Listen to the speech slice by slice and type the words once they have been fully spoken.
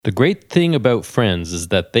The great thing about friends is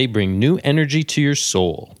that they bring new energy to your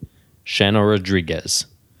soul. Shanna Rodriguez.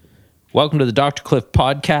 Welcome to the Dr. Cliff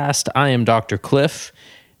podcast. I am Dr. Cliff,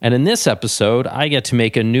 and in this episode, I get to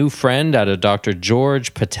make a new friend out of Dr.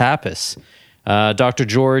 George Patapis. Dr.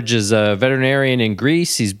 George is a veterinarian in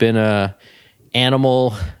Greece. He's been a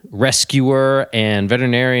animal rescuer and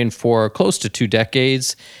veterinarian for close to 2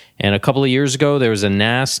 decades. And a couple of years ago, there was a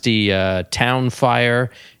nasty town fire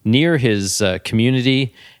near his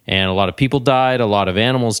community, and a lot of people died, a lot of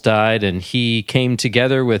animals died, and he came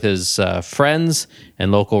together with his friends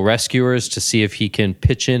and local rescuers to see if he can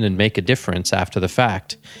pitch in and make a difference after the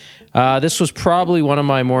fact. This was probably one of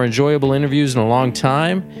my more enjoyable interviews in a long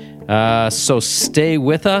time, so stay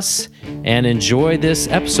with us and enjoy this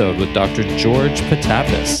episode with Dr. George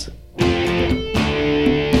Patapis.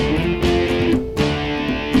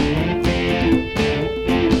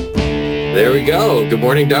 There we go. Good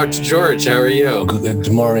morning, Dr. George. How are you?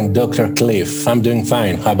 Good morning, Dr. Cliff. I'm doing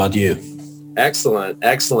fine. How about you? Excellent.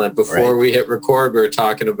 Excellent. Before we hit record, we were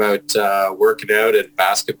talking about working out and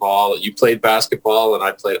basketball. You played basketball and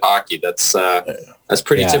I played hockey. That's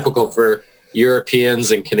pretty typical for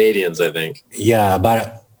Europeans and Canadians, I think. Yeah,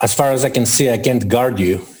 but as far as I can see, I can't guard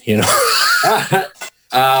you, you know.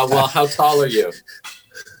 Well, how tall are you?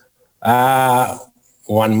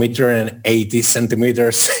 1 meter and 80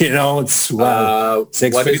 centimeters, you know, it's 6 what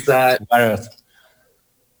feet. What is that? I don't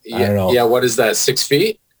know. Yeah, what is that, 6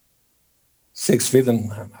 feet? 6 feet,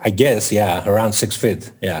 and I guess, around 6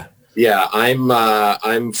 feet, yeah. Yeah,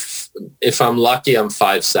 if I'm lucky, I'm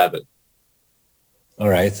 5'7". All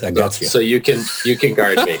right, I got you. So you can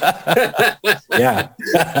guard me. Yeah.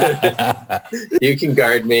 You can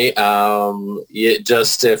guard me.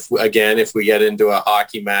 If we get into a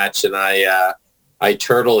hockey match and I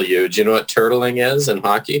turtle you. Do you know what turtling is in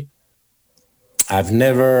hockey? I've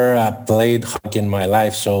never played hockey in my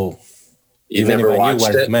life, so you never watched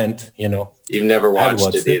what it meant, you know. You've never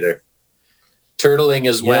watched it either. Turtling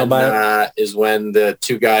is when the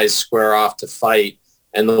two guys square off to fight,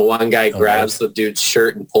 and the one guy grabs the dude's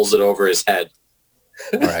shirt and pulls it over his head.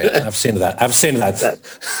 All right, I've seen that. That's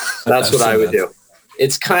what I would do.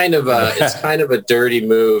 It's kind of a dirty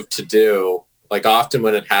move to do. Like often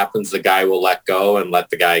when it happens, the guy will let go and let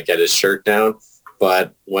the guy get his shirt down.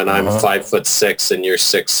 But when I'm 5'6" and you're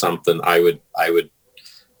 6 something, I would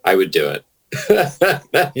do it. If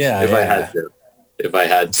I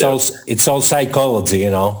had to. It's all psychology,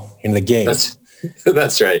 you know, in the game. That's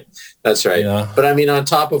right. Yeah. But I mean, on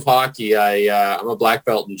top of hockey, I'm a black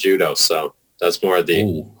belt in judo, so that's more the.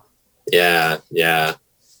 Ooh. Yeah. You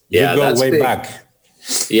go way back.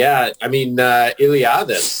 Yeah, I mean,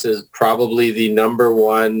 Iliadis is probably the number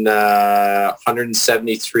one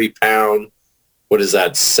 173 pound, what is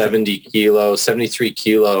that, 73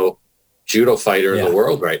 kilo judo fighter in the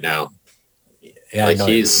world right now. Yeah, like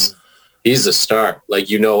he's a star. Like,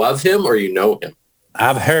 you know of him or you know him?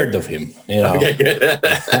 I've heard of him. You know.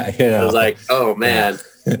 I was like, oh man,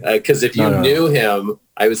 because if you knew him,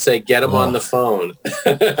 I would say get him on the phone.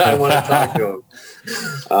 I want to talk to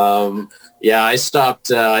him. Yeah, I stopped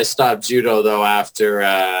judo though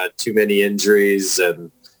after too many injuries and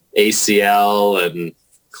ACL and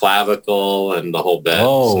clavicle and the whole bit.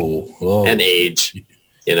 And age.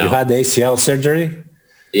 You know, you had ACL surgery?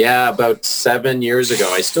 Yeah, about 7 years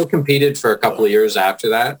ago. I still competed for a couple of years after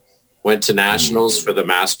that. Went to nationals for the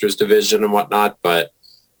masters division and whatnot, but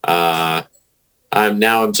I'm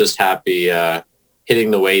just happy hitting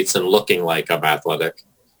the weights and looking like I'm athletic.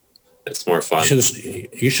 It's more fun.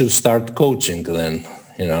 You should start coaching then,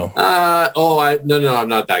 you know. No, I'm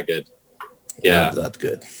not that good. Yeah. Not that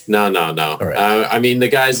good. No. All right. I mean, the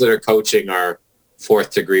guys that are coaching are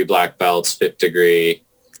 4th degree black belts, 5th degree,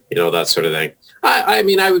 you know, that sort of thing. I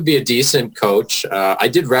mean, I would be a decent coach. I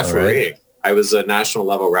did refereeing. Right. I was a national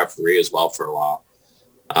level referee as well for a while.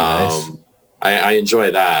 Nice. I enjoy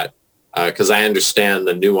that because I understand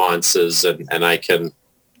the nuances and I can,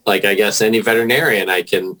 like, I guess any veterinarian, I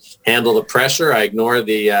can handle the pressure. I ignore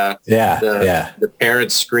the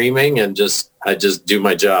parents screaming and I just do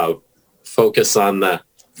my job. Focus on the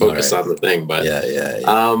thing. But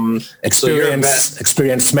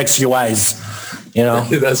experience makes you wise. You know.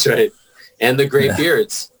 That's right. And the great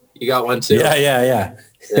beards. You got one too. Yeah,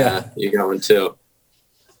 you got one too.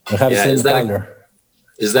 I have seen color.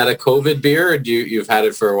 Is that a COVID beer or you've had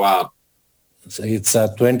it for a while? It's a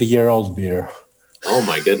 20-year-old beer. Oh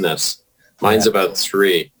my goodness. Mine's about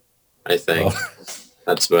 3, I think.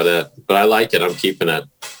 That's about it. But I like it. I'm keeping it.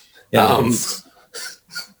 Yeah,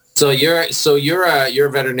 so you're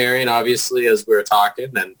a veterinarian, obviously, as we were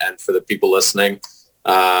talking, and for the people listening,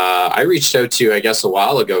 I reached out to you, I guess, a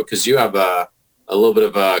while ago because you have a a little bit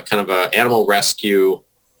of a kind of a animal rescue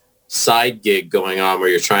side gig going on where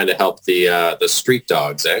you're trying to help the street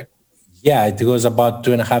dogs, eh? Yeah, it was about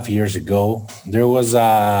 2.5 years ago. There was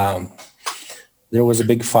a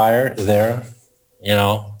big fire there, you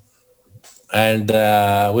know, and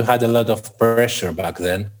we had a lot of pressure back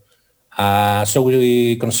then. So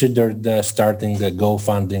we considered starting the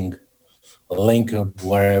GoFundMe link or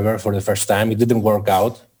wherever for the first time. It didn't work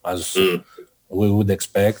out as we would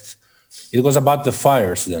expect. It was about the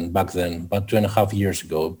fires back then, about 2.5 years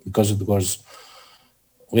ago, because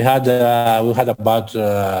we had about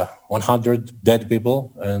 100 dead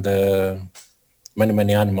people and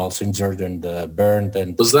many animals injured and burned.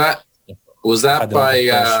 And was that by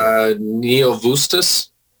Neo Vustas?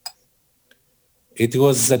 It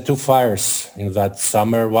was 2 fires in that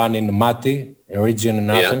summer, one in Mati, a region in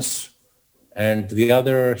Athens, and the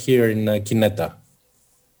other here in Kineta.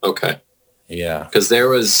 Okay. Yeah. Because there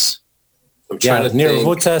was... near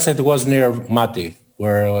Voutas, it was near Mati,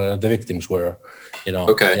 where the victims were, you know.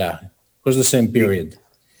 Okay. Yeah. It was the same period.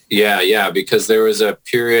 Yeah, because there was a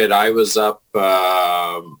period I was up,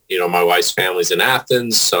 my wife's family's in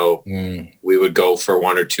Athens, so we would go for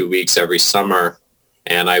 1 or 2 weeks every summer.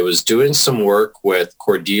 And I was doing some work with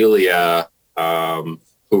Cordelia,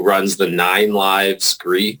 who runs the Nine Lives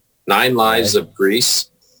of Greece,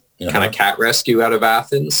 kind of cat rescue out of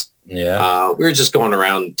Athens. Yeah. We were just going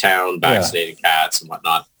around town vaccinating cats and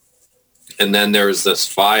whatnot. And then there was this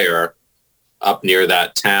fire up near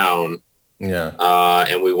that town. Yeah.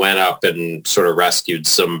 And we went up and sort of rescued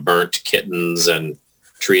some burnt kittens and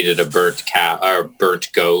treated a burnt cat or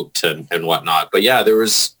burnt goat and whatnot. But yeah, there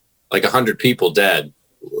was like 100 people dead.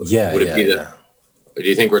 Yeah. Would it be do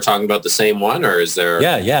you think we're talking about the same one, or is there?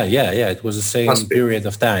 Yeah. It was the same period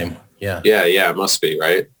of time. Yeah. Yeah. It must be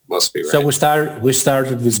right. So we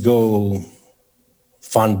started this Go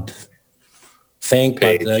Fund thing,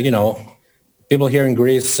 but people here in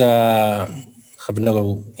Greece have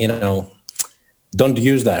don't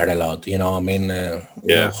use that a lot.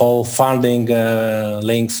 The whole funding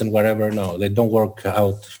links and whatever. No, they don't work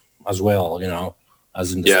out as well.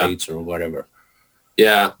 As in the States or whatever.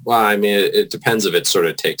 Yeah. Well, I mean, it depends if it sort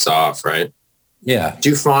of takes off, right? Yeah. Do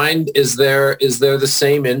you find is there the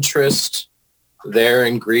same interest there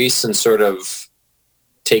in Greece and sort of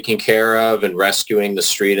taking care of and rescuing the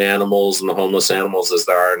street animals and the homeless animals as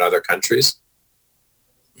there are in other countries?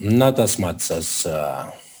 Not as much as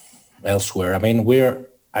elsewhere. I mean,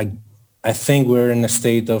 I think we're in a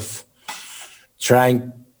state of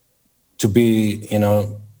trying to be, in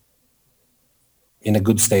a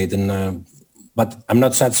good state, but I'm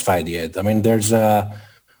not satisfied yet. I mean, there's a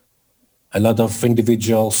lot of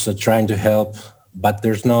individuals trying to help, but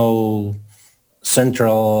there's no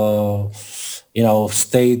central,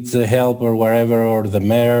 state help or wherever, or the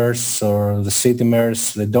mayors or the city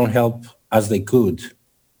mayors. They don't help as they could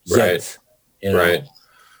yet. Right.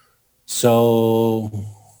 So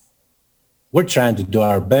we're trying to do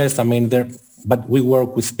our best. I mean, but we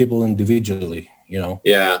work with people individually.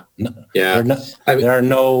 Yeah. There are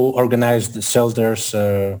no organized shelters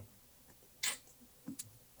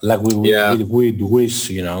like we'd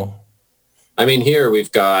wish. I mean, here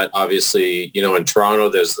we've got, obviously, in Toronto,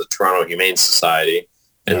 there's the Toronto Humane Society,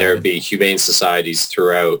 and there'd be humane societies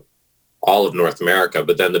throughout all of North America.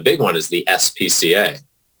 But then the big one is the SPCA.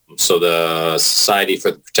 So the Society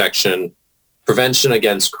for the Prevention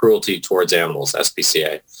Against Cruelty Towards Animals,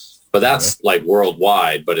 SPCA. But that's like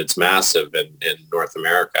worldwide, but it's massive in North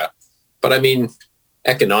America. But I mean,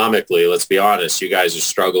 economically, let's be honest, you guys are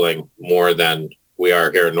struggling more than we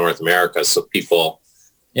are here in North America. So people,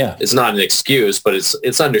 it's not an excuse, but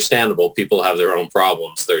it's understandable. People have their own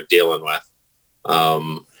problems they're dealing with,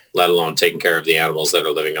 let alone taking care of the animals that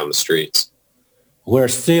are living on the streets. We're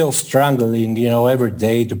still struggling, every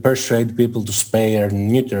day to persuade people to spay or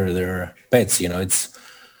neuter their pets. It's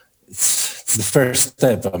the first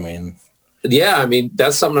step. I mean,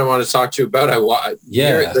 that's something I want to talk to you about.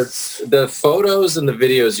 The photos and the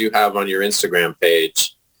videos you have on your Instagram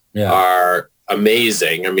page are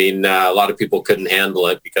amazing. I mean, a lot of people couldn't handle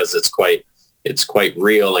it because it's quite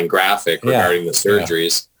real and graphic regarding the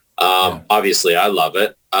surgeries. Obviously, I love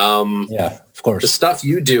it. Of course. The stuff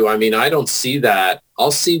you do, I mean, I don't see that.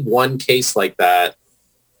 I'll see one case like that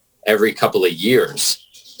every couple of years,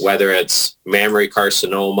 whether it's mammary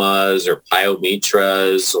carcinomas or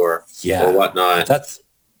pyometras or whatnot.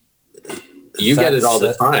 You get it all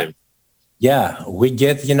the time. Yeah, we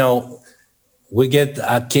get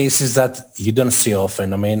cases that you don't see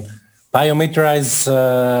often. I mean, pyometra is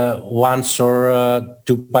once or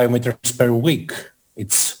 2 pyometers per week.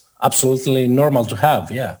 It's absolutely normal to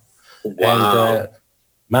have. Yeah. Wow.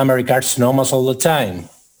 mammary carcinomas all the time,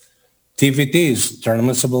 TVTs,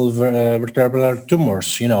 transmissible vertebral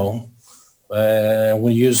tumors, we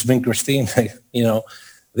use vincristine,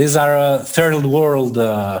 these are third world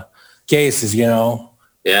cases, Yeah.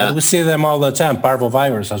 But we see them all the time,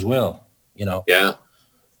 parvovirus as well, Yeah.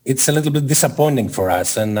 It's a little bit disappointing for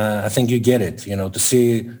us, and I think you get it, to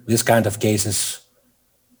see these kind of cases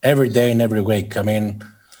every day and every week. I mean,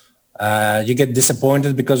 you get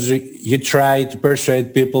disappointed because you try to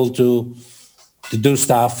persuade people to do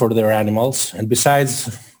stuff for their animals, and besides,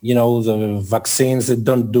 the vaccines that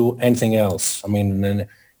don't do anything else. I mean,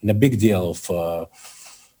 in a big deal of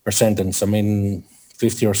percentage, I mean,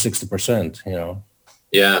 50 or 60%.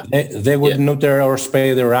 Yeah. They would neuter or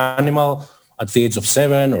spay their animal at the age of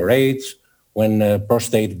 7 or 8 when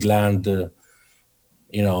prostate gland,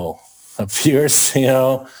 appears,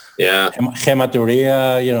 Yeah.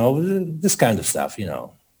 hematuria, this kind of stuff,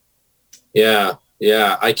 Yeah.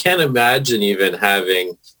 Yeah. I can't imagine even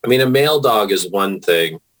having, I mean, a male dog is one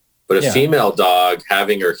thing, but a female dog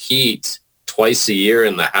having her heat twice a year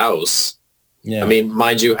in the house. Yeah. I mean,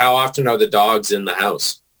 mind you, how often are the dogs in the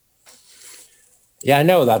house? Yeah, I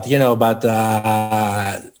know that, but,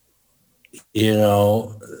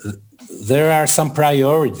 there are some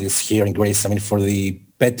priorities here in Greece. I mean, for the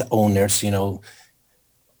pet owners, all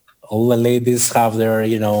the ladies have their,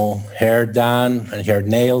 hair done and hair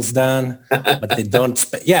nails done, but they don't,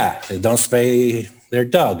 they don't spay their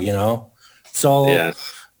dog, It's all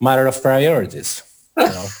matter of priorities,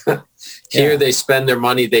 Here they spend their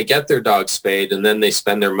money, they get their dog spayed, and then they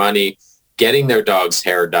spend their money getting their dog's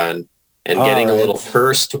hair done and getting a little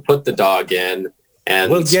purse to put the dog in.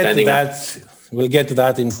 And we'll get to that. We'll get to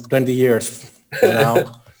that in 20 years.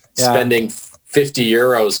 Spending 50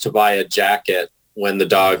 euros to buy a jacket when the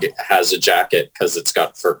dog has a jacket because it's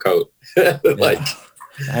got fur coat.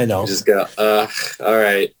 I know. Just go, all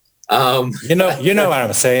right. You know what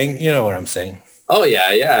I'm saying. You know what I'm saying. Oh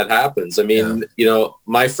yeah, it happens. I mean,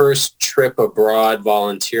 my first trip abroad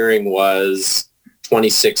volunteering was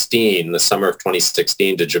 2016, the summer of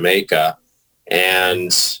 2016 to Jamaica.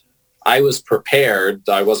 And I was prepared.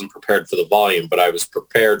 I wasn't prepared for the volume, but I was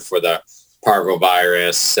prepared for the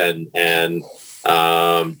parvovirus and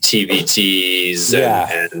TVTs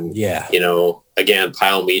and again,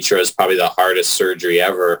 pyometra is probably the hardest surgery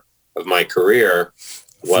ever of my career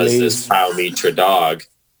was this pyometra dog.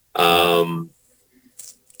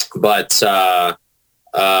 But I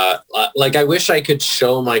wish I could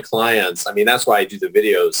show my clients. I mean, that's why I do the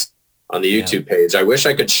videos on the YouTube page. I wish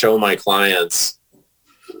I could show my clients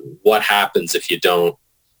what happens if you don't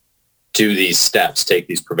do these steps, take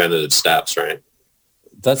these preventative steps, right?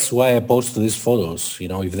 That's why I post these photos.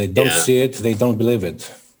 If they don't see it, they don't believe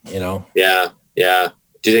it, Yeah.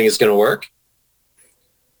 Do you think it's going to work?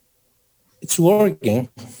 It's working,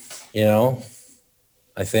 I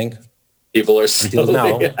think. People are until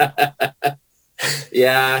now.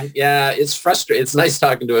 Yeah. It's frustrating. It's nice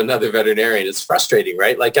talking to another veterinarian. It's frustrating,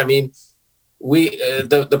 right? I mean, we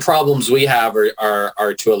the problems we have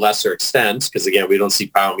are to a lesser extent because again, we don't see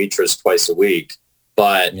pyometras twice a week,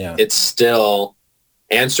 but it's still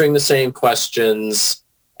answering the same questions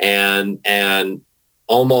and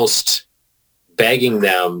almost begging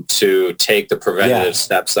them to take the preventative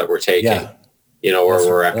steps that we're taking. Or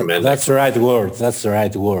we're recommending. That's the right word.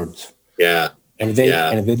 Yeah. And if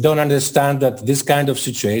they don't understand that these kind of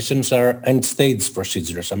situations are end-stage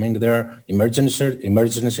procedures. I mean, they're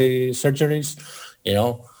emergency surgeries,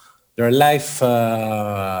 they're life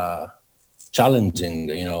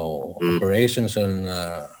challenging, operations, and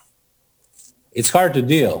it's hard to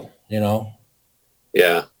deal, Yeah,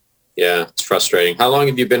 it's frustrating. How long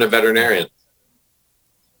have you been a veterinarian?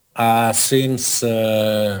 Since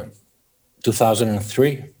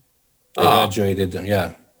 2003. I graduated,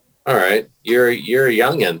 All right. You're a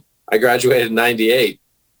youngin'. I graduated in 98.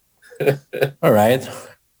 All right.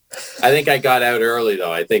 I think I got out early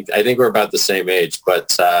though. I think we're about the same age,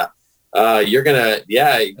 but you're gonna in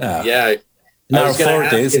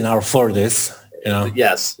our 40s,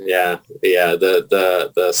 Yes,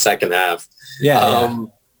 the second half.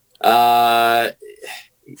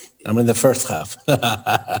 I'm in the first half.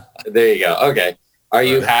 There you go. Okay. Are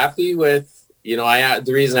you happy with the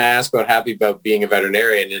reason I asked about being a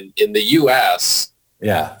veterinarian in the U.S.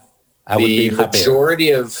 I would be happy.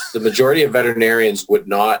 The majority of veterinarians would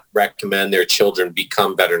not recommend their children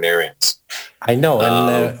become veterinarians. I know,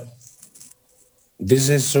 and this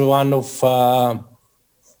is one of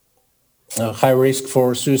high risk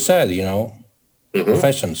for suicide.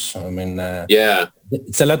 Professions. I mean,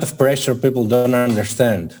 it's a lot of pressure people don't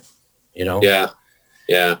understand. Yeah.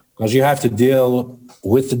 Because you have to deal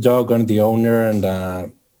with the dog and the owner,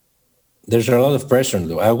 and there's a lot of pressure to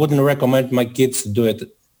do. I wouldn't recommend my kids to do it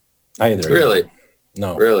either. Really?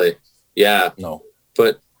 No. Really? Yeah. No.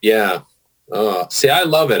 But yeah. Oh, see, I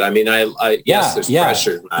love it. I mean, I yes, there's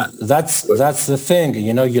pressure in that. That's the thing.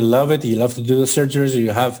 You know, you love it. You love to do the surgeries.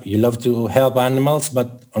 You love to help animals.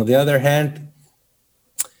 But on the other hand,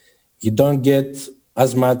 you don't get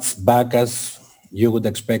as much back as you would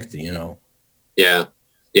expect. You know. Yeah.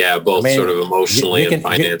 Yeah. Both sort of emotionally and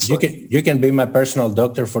financially. You can be my personal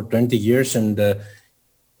doctor for 20 years, and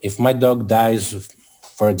if my dog dies,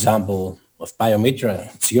 for example, of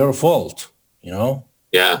pyometra, it's your fault. You know.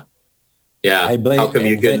 Yeah. Yeah. How come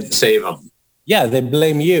you couldn't save them? Yeah, they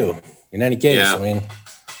blame you. In any case, I mean,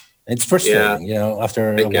 it's frustrating, you know,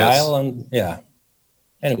 after a while, and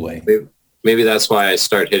Anyway, maybe that's why I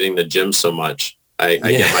start hitting the gym so much. I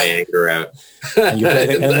get my anger out.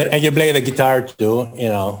 and you play the guitar too, you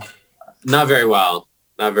know. Not very well.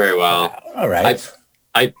 Not very well. All right.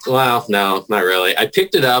 Well, no, not really. I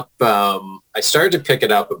picked it up. I started to pick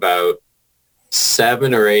it up about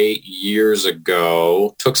 7 or 8 years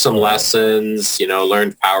ago. Took some lessons, you know,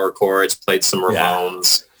 learned power chords, played some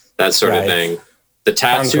Ramones, that sort of thing. The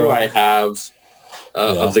tattoo I have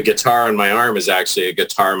of the guitar on my arm is actually a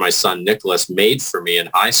guitar my son Nicholas made for me in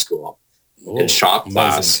high school in shop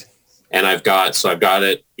class. And I've got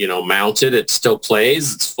it, you know, mounted. It still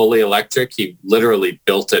plays. It's fully electric. He literally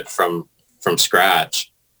built it from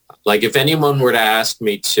scratch. Like if anyone were to ask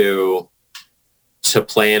me to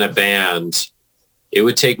play in a band, it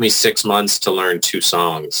would take me 6 months to learn 2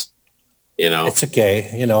 songs, you know. It's okay.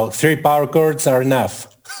 You know, 3 power chords are enough.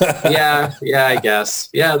 yeah, I guess.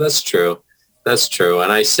 Yeah, that's true. That's true. And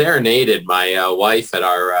I serenaded my wife at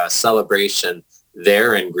our celebration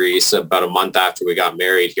there in Greece about a month after we got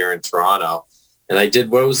married here in Toronto. And I did,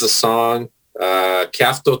 what was the song?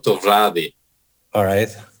 Kafto to Vradi. All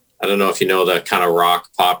right. I don't know if you know that kind of rock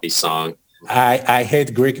poppy song. I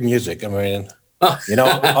hate Greek music. I mean, you know,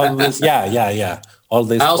 all this, yeah. All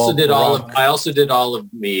this. I also did all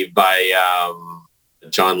of Me by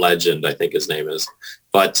John Legend, I think his name is.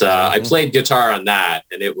 But I played guitar on that,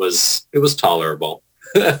 and it was tolerable.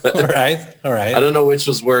 All right. I don't know which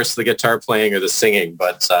was worse, the guitar playing or the singing,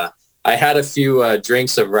 but I had a few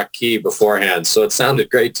drinks of raki beforehand, so it sounded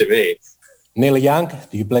great to me. Neil Young?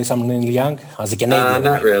 Do you play some Neil Young as a Canadian?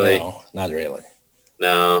 Not really. No, not really.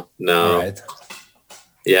 No. All right.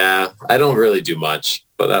 Yeah, I don't really do much,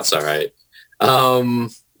 but that's all right.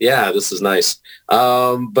 Yeah, this is nice.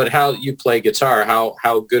 But how you play guitar?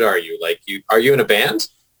 How good are you? Like, are you in a band?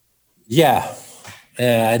 Yeah,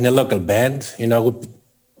 in a local band. You know,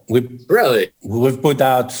 we've put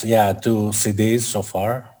out 2 CDs so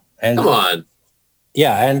far. And come on.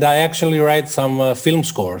 Yeah, and I actually write some film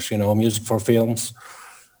scores. You know, music for films.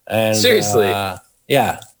 And seriously.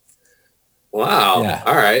 Yeah. Wow. Yeah.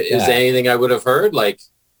 All right. Is there anything I would have heard? Like,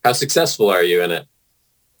 how successful are you in it?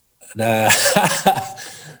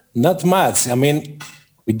 Not much. I mean,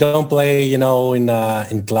 we don't play, you know,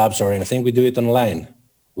 in clubs or anything. We do it online.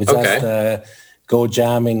 We just go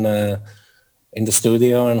jam in the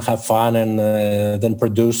studio and have fun, and then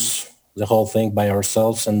produce the whole thing by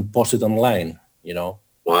ourselves and post it online. You know.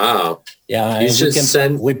 Wow. Yeah,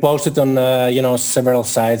 we post it on you know, several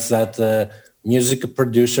sites that music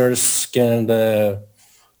producers can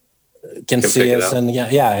see us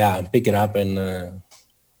and pick it up and.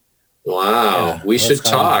 Wow, we should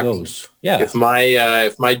talk. Yeah. If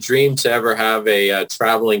my dream to ever have a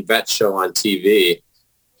traveling vet show on TV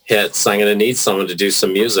hits, I'm going to need someone to do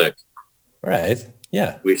some music. Right.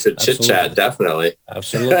 Yeah. We should chit chat. Definitely.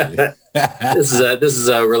 Absolutely. This is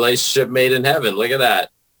a relationship made in heaven. Look at that.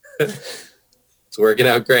 It's working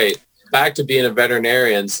out great. Back to being a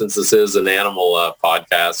veterinarian, since this is an animal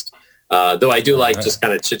podcast. Though I do like just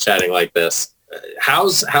kind of chit chatting like this.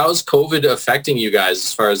 How's COVID affecting you guys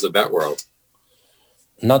as far as the vet world?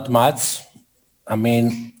 Not much. I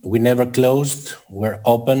mean, we never closed. We're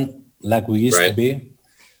open like we used to be.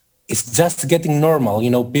 It's just getting normal. You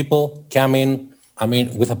know, people come in, I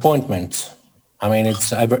mean, with appointments. I mean,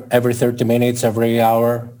 it's every 30 minutes, every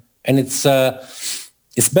hour. And it's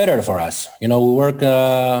better for us. You know, we work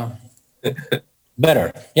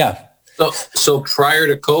better. Yeah. So prior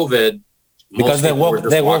to COVID, because they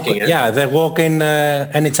walk in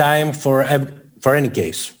anytime for any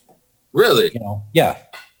case. Really? You know, yeah.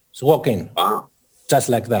 So walk in. Wow. Just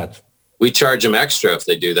like that. We charge them extra if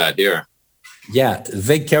they do that here. Yeah,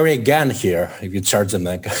 they carry a gun here if you charge them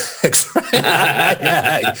like extra.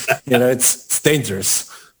 You know, it's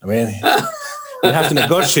dangerous. I mean, you have to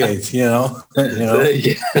negotiate. You know,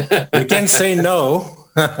 you can't say no.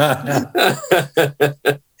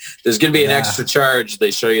 There's going to be an extra charge.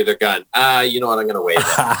 They show you their gun. You know what? I'm going to waive it.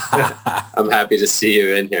 I'm happy to see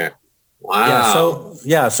you in here. Wow.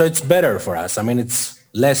 So it's better for us. I mean, it's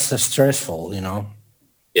less stressful, you know.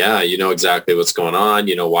 Yeah, you know exactly what's going on.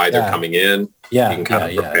 You know why they're coming in. Yeah, you can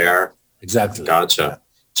kind of prepare. Exactly. Gotcha. Yeah.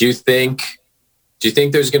 Do you think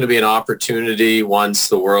there's going to be an opportunity once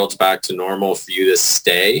the world's back to normal for you to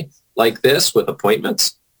stay like this with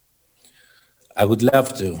appointments? I would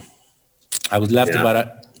love to.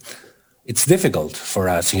 But it's difficult for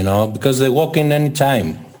us, you know, because they walk in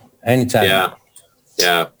anytime.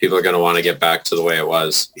 Yeah. People are going to want to get back to the way it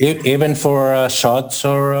was. Even for shots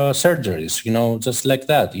or surgeries, you know, just like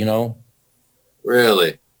that, you know.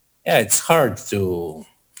 Really? Yeah, it's hard to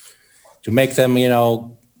make them, you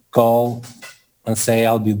know, call and say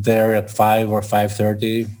I'll be there at 5 or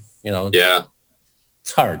 5:30, you know. Yeah.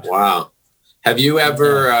 It's hard. Wow. Have you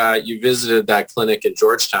ever you visited that clinic in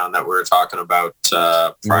Georgetown that we were talking about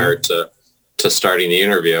prior to starting the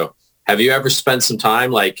interview? Have you ever spent some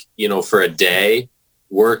time, like, you know, for a day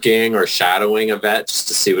working or shadowing a vet just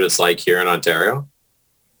to see what it's like here in Ontario?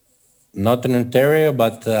 Not in Ontario,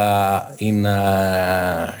 but in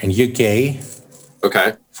UK.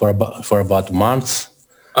 Okay. For about a month.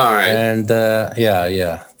 All right. And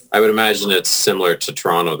yeah. I would imagine it's similar to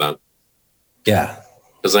Toronto then. Yeah.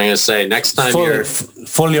 Because I'm going to say next time you're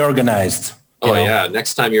fully organized. Oh yeah.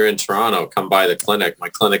 Next time you're in Toronto, come by the clinic. My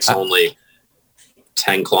clinic's only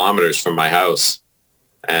 10 kilometers from my house.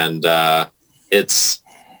 And it's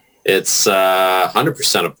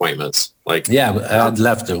 100% appointments. Like, yeah, I'd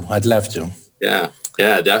love to.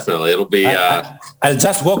 Yeah, definitely. It'll be. I'll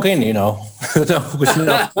just walk in, you know.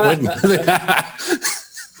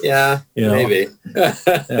 Yeah, you know. Maybe.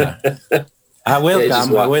 Yeah. I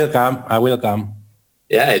will come.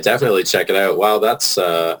 Yeah, definitely check it out. Wow, that's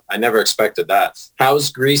I never expected that.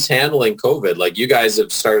 How's Greece handling COVID? Like, you guys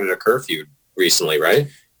have started a curfew recently, right?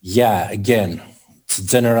 Yeah, again, it's a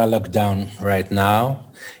general lockdown right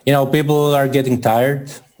now. You know, people are getting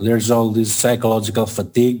tired. There's all this psychological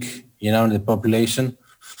fatigue, you know, in the population.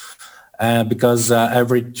 Because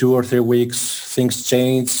every 2 or 3 weeks, things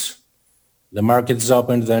change. The market is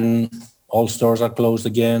open, then all stores are closed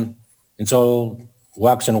again. It's all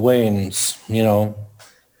wax and wanes, you know.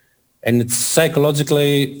 And it's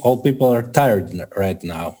psychologically, all people are tired right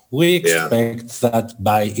now. We expect that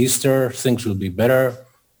by Easter, things will be better.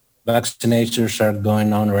 Vaccinations are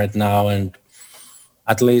going on right now, and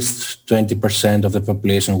at least 20% of the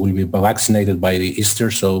population will be vaccinated by the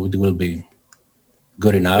Easter, so it will be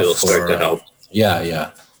good enough. It'll start to help.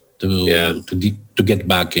 To get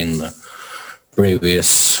back in the previous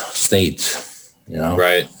state, you know.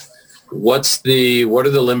 Right. What are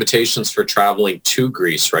the limitations for traveling to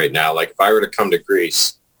Greece right now? Like, if I were to come to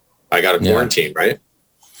Greece, I got to quarantine, right?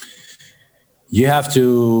 You have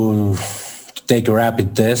to take a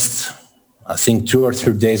rapid test, I think 2 or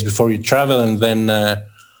 3 days before you travel, and then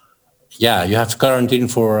you have to quarantine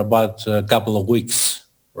for about a couple of weeks,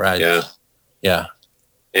 right? Yeah.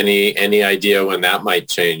 Any idea when that might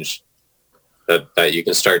change? That you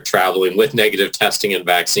can start traveling with negative testing and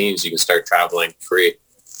vaccines, you can start traveling free?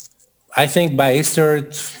 I think by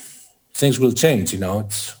Easter, things will change, you know.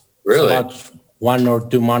 It's about 1 or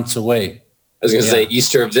 2 months away. I was going to say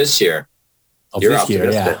Easter of this year. You're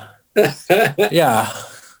optimistic. Yeah.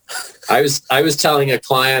 I was telling a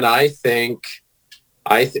client,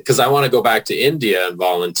 because I want to go back to India and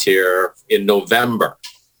volunteer in November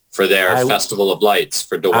for their Festival of Lights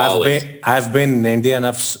for Diwali. I've been in India and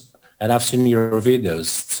I've seen your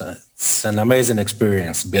videos. It's an amazing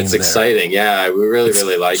experience. It's exciting. Yeah, we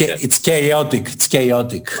really like it. It's chaotic.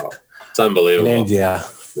 Oh, it's unbelievable. In India.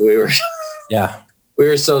 We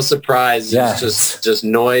were so surprised. Yeah. It's just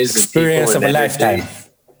noise. Experience of a lifetime.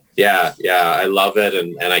 Yeah, I love it,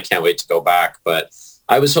 and I can't wait to go back. But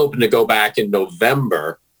I was hoping to go back in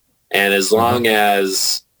November, and as long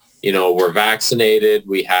as, you know, we're vaccinated,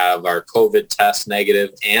 we have our COVID test negative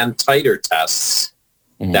and titer tests,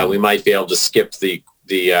 that we might be able to skip the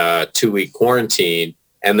 2-week quarantine,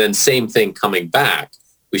 and then same thing coming back.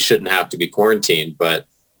 We shouldn't have to be quarantined, but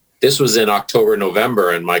this was in October,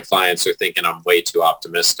 November, and my clients are thinking I'm way too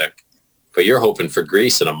optimistic. But you're hoping for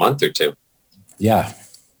Greece in a month or 2. Yeah.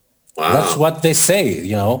 Wow. That's what they say,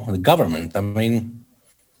 you know, the government. I mean,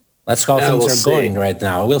 that's how things are going right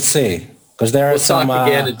now. We'll see. Because there are some... We'll talk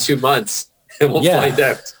again in 2 months, and we'll find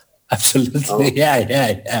out. Absolutely. Oh.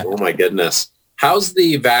 Yeah. Oh, my goodness. How's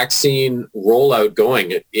the vaccine rollout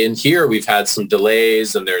going? In here, we've had some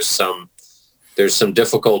delays, and there's some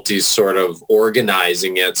difficulties sort of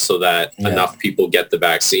organizing it so that enough people get the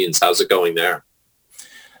vaccines. How's it going there?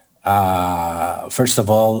 First of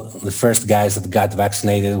all, the first guys that got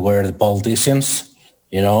vaccinated were the politicians,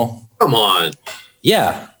 you know. Come on.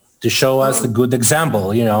 Yeah, to show us the good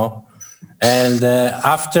example, you know. And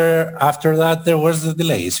after that, there was the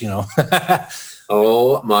delays, you know.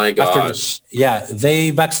 Oh my gosh.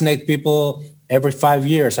 They vaccinate people every 5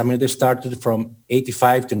 years. I mean, they started from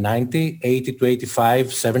 85 to 90, 80 to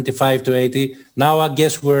 85, 75 to 80. Now I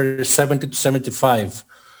guess we're 70 to 75.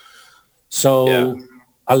 So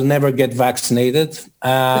I'll never get vaccinated.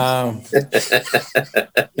 You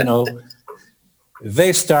know,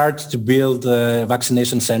 they start to build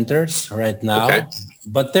vaccination centers right now,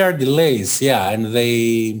 but there are delays. Yeah, and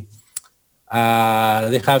they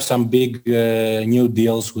have some big new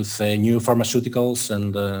deals with new pharmaceuticals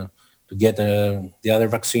and to get the other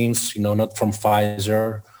vaccines, you know, not from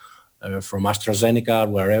Pfizer, from AstraZeneca,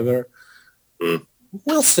 wherever.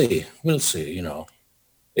 We'll see, you know.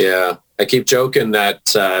 Yeah, I keep joking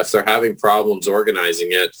that if they're having problems organizing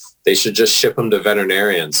it, they should just ship them to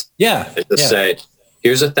veterinarians. Yeah. And just say,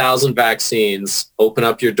 here's 1,000 vaccines, open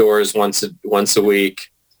up your doors once a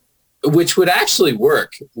week, which would actually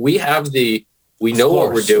work. We know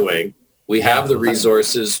what we're doing. We have the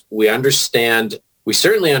resources. We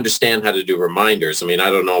certainly understand how to do reminders. I mean, I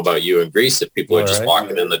don't know about you in Greece if people are just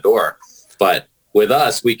walking in the door, but with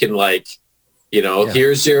us, we can we're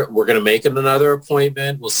going to make another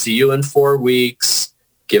appointment. We'll see you in 4 weeks.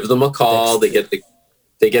 Give them a call. They get the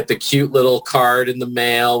cute little card in the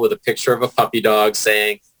mail with a picture of a puppy dog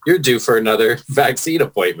saying you're due for another vaccine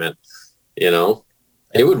appointment. You know,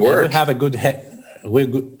 it would work. We have a good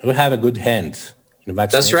we have a good hand in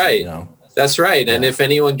vaccination. That's right. You know? That's right. And if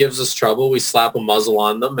anyone gives us trouble, we slap a muzzle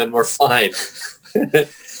on them and we're fine.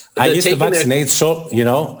 I used to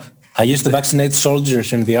vaccinate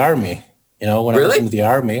soldiers in the army. You know, when I was in the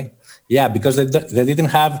army. Yeah, because they didn't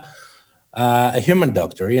have a human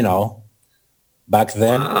doctor, you know, back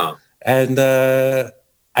then. Wow. And I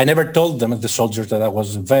never told them, the soldiers, that I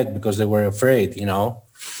was a vet because they were afraid, you know.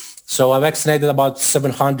 So I vaccinated about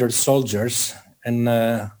 700 soldiers. And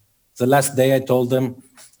the last day I told them,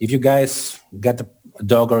 if you guys get a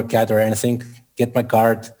dog or a cat or anything, get my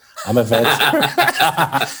card. I'm a vet.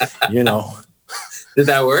 You know. Did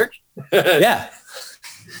that work? Yeah.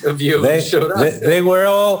 They showed up. They were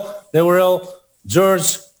all,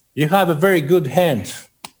 George, you have a very good hand.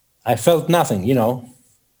 I felt nothing, you know.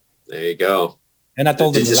 There you go. And I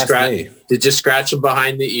told them the last day. Did you scratch them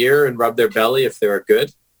behind the ear and rub their belly if they were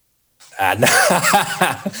good? No,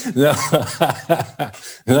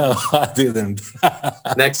 I didn't.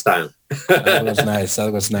 Next time. That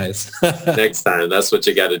was nice. Next time. That's what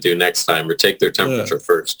you got to do next time, or take their temperature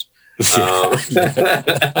first.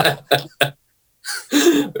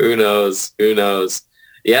 Who knows?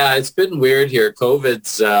 Yeah, it's been weird here.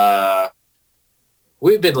 COVID's,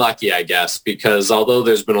 we've been lucky, I guess, because although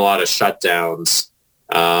there's been a lot of shutdowns,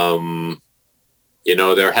 you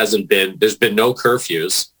know, there's been no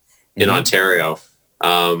curfews in Ontario,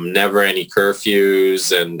 never any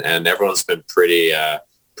curfews, and everyone's been pretty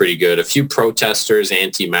good. A few protesters,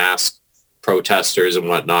 anti-mask protesters and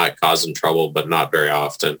whatnot, causing trouble, but not very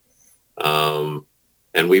often.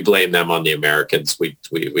 And we blame them on the Americans. We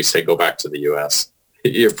say, go back to the U.S.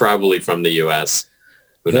 You're probably from the U.S.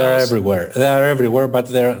 They're everywhere. They are everywhere,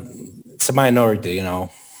 but it's a minority, you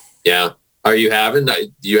know. Yeah. Do you have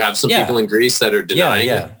some people in Greece that are denying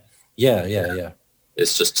it? Yeah.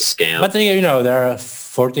 It's just a scam. But, you know, there are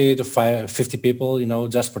 40 to 50 people, you know,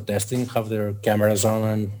 just protesting, have their cameras on,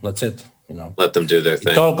 and that's it, you know. Let them do their thing.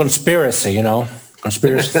 It's all conspiracy, you know,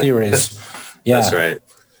 conspiracy theories. Yeah.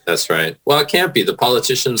 That's right. Well, it can't be. The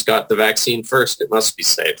politicians got the vaccine first. It must be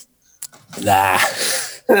safe. Nah.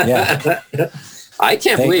 Yeah. I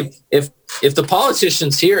can't believe if the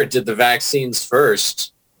politicians here did the vaccines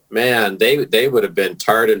first, man, they would have been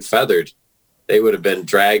tarred and feathered. They would have been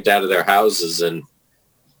dragged out of their houses and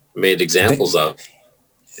made examples of.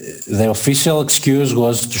 The official excuse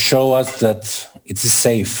was to show us that it's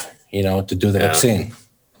safe, you know, to do the vaccine.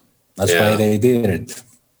 That's why they did it.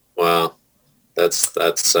 Wow. That's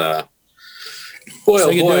they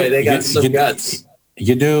got some guts.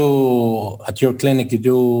 You do, at your clinic, you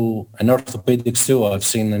do an orthopedics too. I've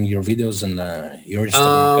seen in your videos and your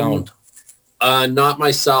Instagram account. Not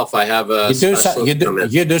myself. I have a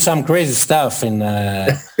you do some crazy stuff in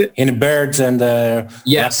birds and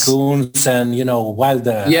raccoons and, you know, wild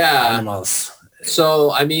animals.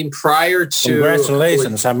 So I mean, prior to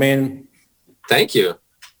congratulations. I mean, thank you.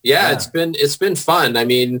 Yeah, it's been fun. I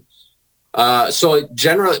mean, so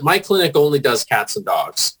generally my clinic only does cats and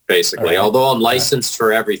dogs, basically. Although I'm licensed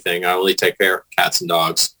for everything, I only take care of cats and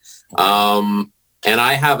dogs. And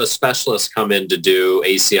I have a specialist come in to do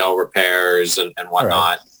ACL repairs and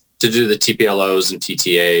whatnot, to do the TPLOs and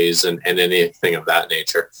TTAs and anything of that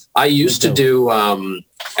nature. I used to do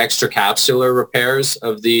extracapsular repairs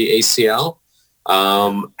of the ACL.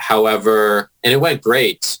 However, and it went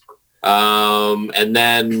great. And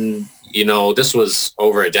then, this was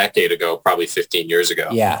over a decade ago, probably 15 years ago.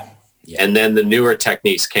 Yeah. And then the newer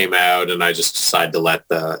techniques came out and I just decided to let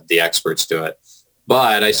the experts do it.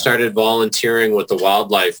 But I started volunteering with the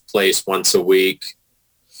wildlife place once a week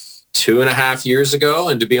 2.5 years ago.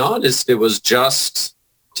 And to be honest, it was just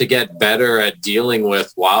to get better at dealing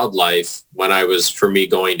with wildlife for me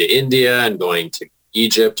going to India and going to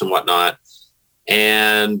Egypt and whatnot.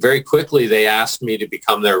 And very quickly, they asked me to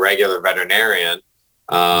become their regular veterinarian,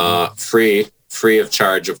 free of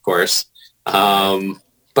charge, of course.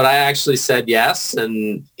 But I actually said yes.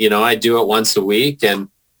 And, I do it once a week.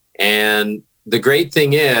 And the great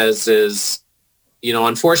thing is,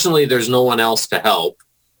 unfortunately, there's no one else to help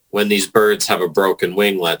when these birds have a broken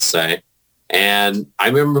wing, let's say. And I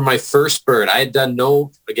remember my first bird, I had done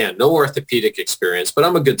no orthopedic experience, but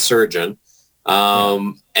I'm a good surgeon.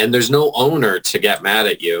 And there's no owner to get mad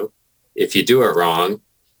at you if you do it wrong.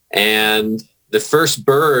 And the first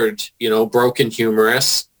bird, broken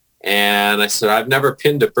humerus. And I said, I've never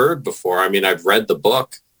pinned a bird before. I mean, I've read the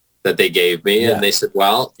book that they gave me. And they said,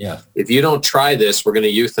 well, if you don't try this, we're going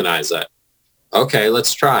to euthanize it. Okay,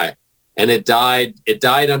 let's try. And it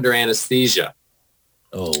died under anesthesia.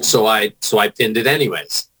 Oh. So I pinned it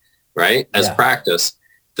anyways, right? As practice.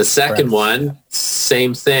 The second one,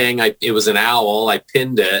 same thing. It was an owl. I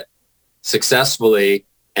pinned it successfully,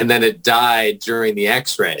 and then it died during the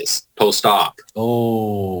x-rays post-op.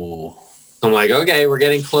 Oh. I'm like, okay, we're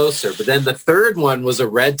getting closer. But then the third one was a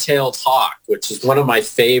red-tailed hawk, which is one of my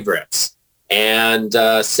favorites. And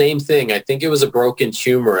same thing. I think it was a broken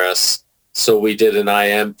humerus. So we did an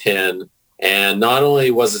IM pin. And not only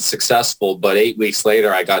was it successful, but 8 weeks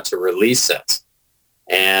later, I got to release it.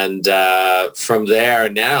 And from there,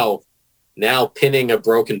 now pinning a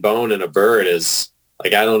broken bone in a bird is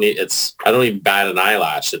like, I don't even bat an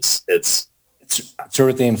eyelash. It's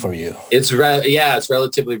routine for you. It's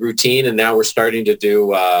relatively routine. And now we're starting to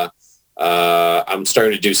do, I'm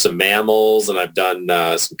starting to do some mammals, and I've done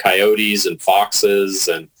some coyotes and foxes.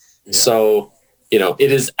 And so,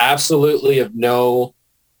 it is absolutely of no,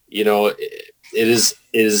 it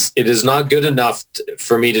is not good enough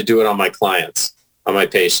for me to do it on my clients, on my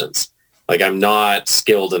patients. Like, I'm not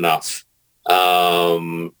skilled enough.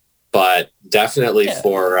 But definitely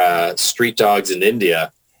for street dogs in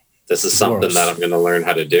India, this is something that I'm going to learn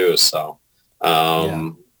how to do. So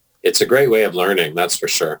it's a great way of learning. That's for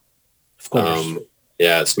sure. Of course.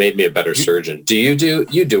 It's made me a better surgeon. You do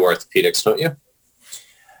orthopedics, don't you?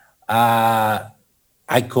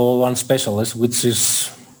 I call one specialist, which is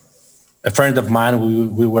a friend of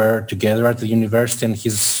mine. We were together at the university, and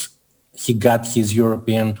he got his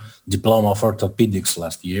European diploma of orthopedics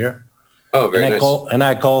last year. Oh, very nice. And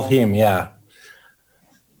I call him, And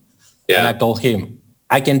I told him,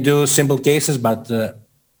 I can do simple cases, but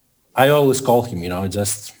I always call him,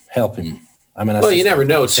 just help him. I mean, well, you never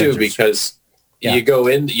know too, because you go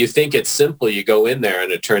in, you think it's simple, you go in there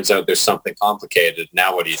and it turns out there's something complicated.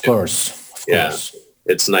 Now what do you do? Of course.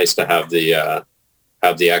 It's nice to have the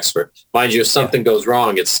expert. Mind you, if something goes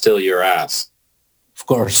wrong, it's still your ass. Of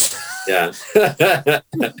course. Yeah.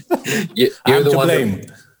 You're the one.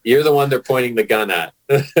 You're the one they're pointing the gun at.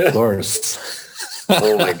 Of course.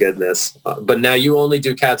 Oh my goodness! But now you only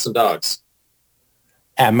do cats and dogs.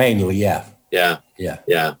 Mainly, Yeah. Yeah.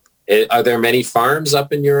 Are there many farms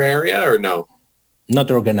up in your area or no? Not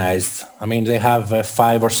organized. I mean, they have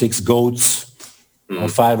 5 or 6 goats or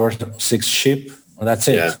 5 or 6 sheep. Well, that's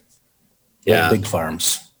it. Yeah. Big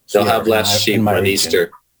farms. They'll have less sheep when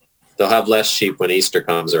Easter. They'll have less sheep when Easter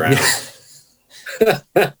comes around.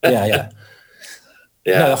 Yeah.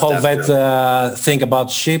 The whole vet thing about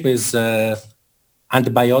sheep is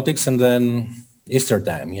antibiotics and then Easter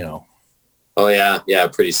time, Oh, yeah.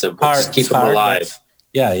 Pretty simple. Just keep them alive.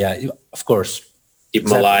 Of course. Keep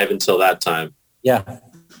them alive until that time. Yeah.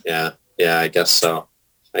 I guess so.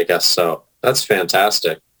 That's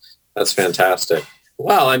fantastic.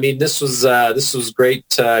 Well, I mean, this was great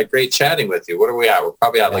chatting with you. What are we at? We're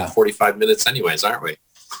probably at like 45 minutes anyways, aren't we?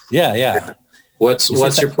 Yeah. What's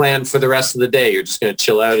your plan for the rest of the day? You're just going to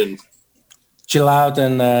chill out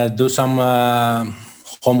and do some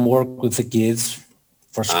homework with the kids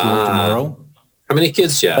for school tomorrow. How many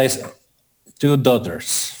kids do you have? 2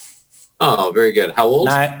 daughters. Oh, very good. How old?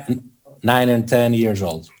 9 and 10 years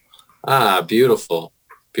old. Beautiful.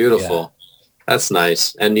 Yeah. That's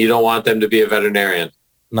nice. And you don't want them to be a veterinarian?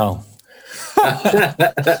 No.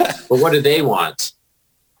 But what do they want?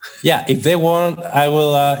 Yeah, if they want, I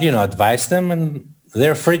will, advise them, and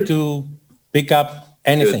they're free to pick up Do what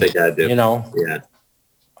anything. they gotta do. Yeah.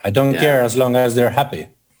 I don't care as long as they're happy.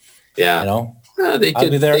 Yeah. They I'll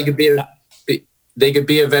be there. They could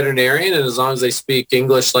be a veterinarian, and as long as they speak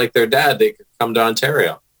English like their dad, they could come to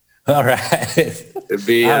Ontario. All right. It'd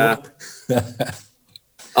be.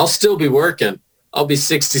 I'll still be working. I'll be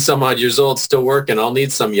 60 some odd years old, still working. I'll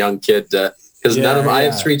need some young kid because none of them. I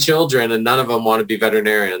have 3 children, and none of them want to be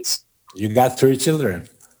veterinarians. You got 3 children.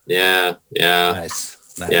 Yeah. Nice.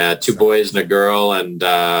 Yeah, 2 boys and a girl, and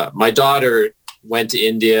my daughter went to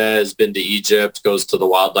India, has been to Egypt, goes to the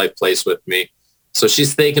wildlife place with me. So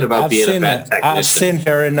she's thinking about being a vet technician. I've seen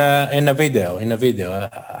her in a video.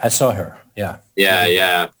 I saw her. Yeah.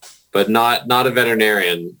 Yeah. But not a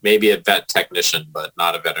veterinarian. Maybe a vet technician, but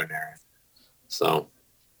not a veterinarian. So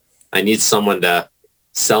I need someone to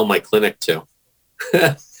sell my clinic to.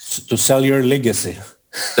 To sell your legacy.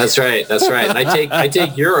 That's right. And I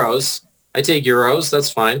take euros. That's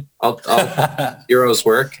fine. I'll euros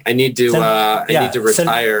work. I need to need to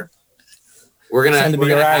retire. We're gonna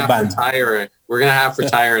have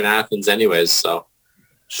retire in Athens anyways. So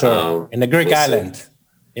sure, in the Greek island,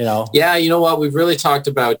 Yeah, you know what? We've really talked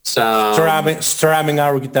about strumming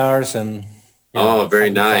our guitars and. Very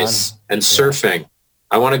nice. And surfing.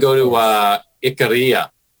 I want to go to Ikaria.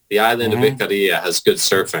 The island of Ikaria has good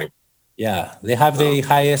surfing. Yeah, they have the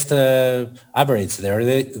highest average there.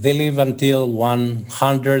 They live until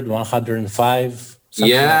 100, 105.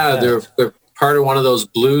 Yeah, they're part of one of those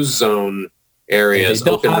blue zone areas.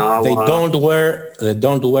 Okinawa. They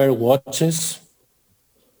don't wear watches.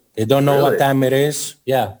 They don't know what time it is.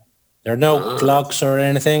 Yeah, there are no clocks or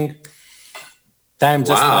anything. Time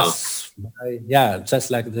just passes. Yeah,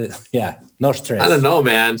 just like no stress. I don't know,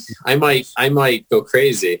 man. I might go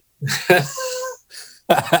crazy.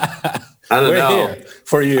 I don't know. Here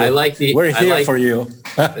for you. We're here for you.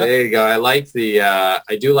 There you go.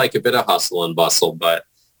 I do like a bit of hustle and bustle, but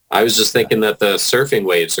I was just thinking that the surfing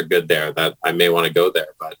waves are good there, that I may want to go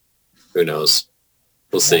there, but who knows?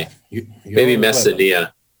 We'll see. Maybe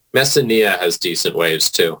Messenia. Messenia has decent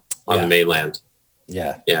waves too on the mainland.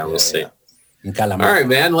 Yeah. We'll see. All right,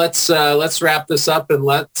 man. Let's wrap this up and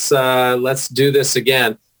let's do this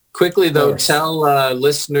again. Quickly though, tell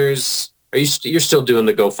listeners, you're still doing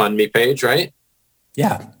the GoFundMe page, right?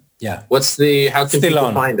 Yeah. How can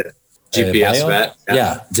people find it? GPS Vet.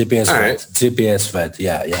 GPS all Vet. Right. GPS Vet.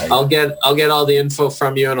 Yeah. I'll get all the info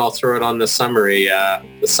from you and I'll throw it on the summary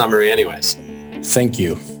anyways. Thank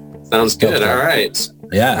you. Sounds good. All right.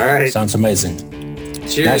 Yeah. All right. Sounds amazing.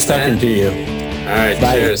 Cheers. Nice talking to you. All right.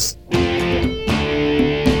 Bye. Cheers.